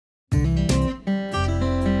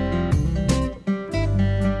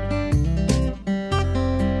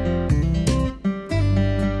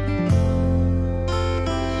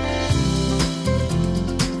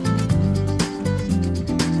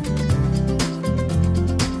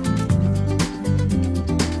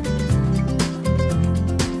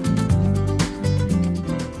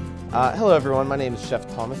Hello everyone, my name is Chef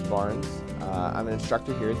Thomas Barnes. I'm an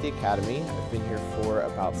instructor here at the Academy. I've been here for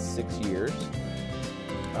about 6 years.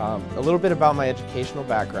 A little bit about my educational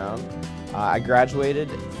background. I graduated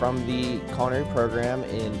from the culinary program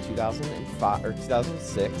in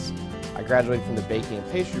 2006. I graduated from the Baking and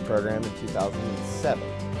Pastry program in 2007.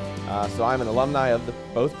 So I'm an alumni of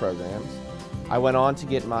both programs. I went on to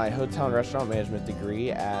get my hotel and restaurant management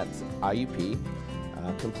degree at IUP.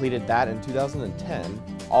 Completed that in 2010,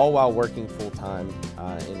 all while working full-time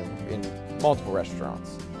in multiple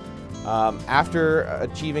restaurants. After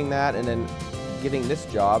achieving that and then getting this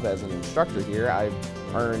job as an instructor here, I've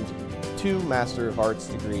earned 2 Master of Arts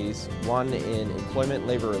degrees, one in Employment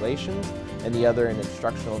Labor Relations and the other in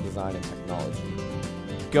Instructional Design and Technology.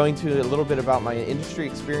 Going to a little bit about my industry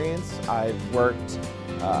experience, I've worked,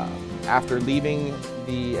 after leaving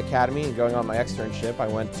the Academy and going on my externship, I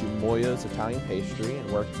went to Moyo's Italian Pastry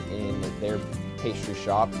and worked in their pastry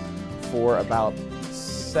shop for about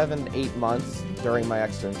 7-8 months during my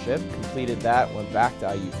externship. Completed that, went back to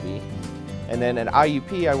IUP. And then at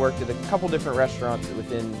IUP, I worked at a couple different restaurants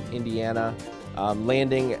within Indiana,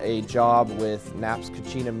 landing a job with Knapp's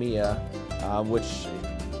Cucina Mia, which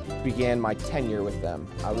began my tenure with them.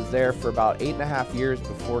 I was there for about 8.5 years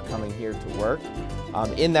before coming here to work.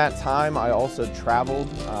 In that time, I also traveled.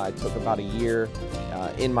 I took about a year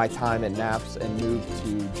in my time at Knapp's and moved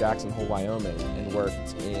to Jackson Hole, Wyoming, and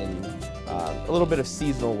worked in a little bit of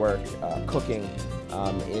seasonal work, cooking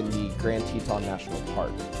in the Grand Teton National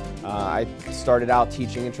Park. I started out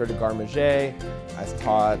teaching Intro to Garde Manger. I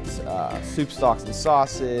taught soup, stocks, and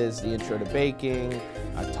sauces, the Intro to Baking.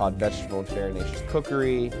 I taught vegetable and farinaceous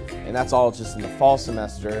cookery, and that's all just in the fall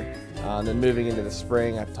semester. And then moving into the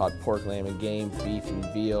spring, I've taught pork, lamb, and game, beef and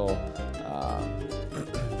veal,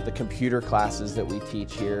 the computer classes that we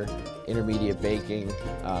teach here, intermediate baking,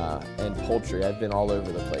 and poultry. I've been all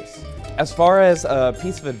over the place. As far as a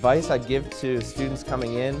piece of advice I'd give to students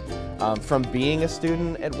coming in, from being a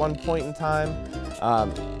student at one point in time,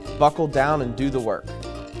 buckle down and do the work.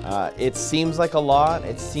 It seems like a lot,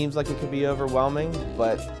 it seems like it could be overwhelming,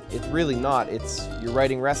 but it's really not. You're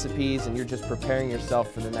writing recipes and you're just preparing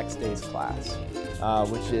yourself for the next day's class,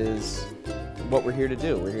 which is what we're here to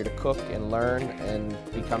do. We're here to cook and learn and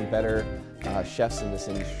become better chefs in this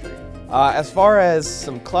industry. As far as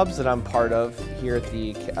some clubs that I'm part of here at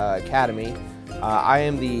the Academy, I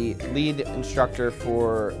am the lead instructor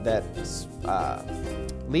for the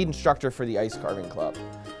Ice Carving Club.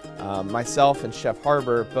 Myself and Chef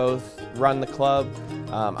Harbor both run the club.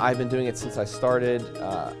 I've been doing it since I started.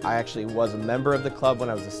 I actually was a member of the club when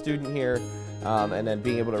I was a student here, and then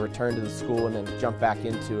being able to return to the school and then jump back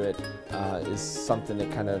into it is something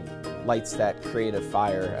that kind of lights that creative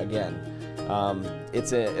fire again.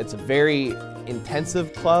 It's a very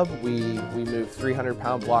intensive club. We move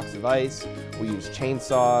 300-pound blocks of ice. We use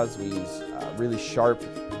chainsaws. We use really sharp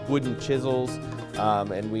wooden chisels,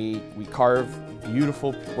 and we carve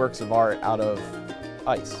beautiful works of art out of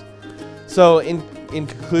ice. So in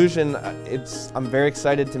conclusion, I'm very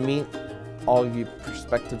excited to meet all of you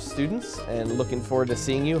prospective students and looking forward to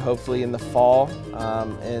seeing you hopefully in the fall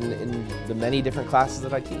and in the many different classes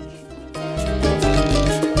that I teach.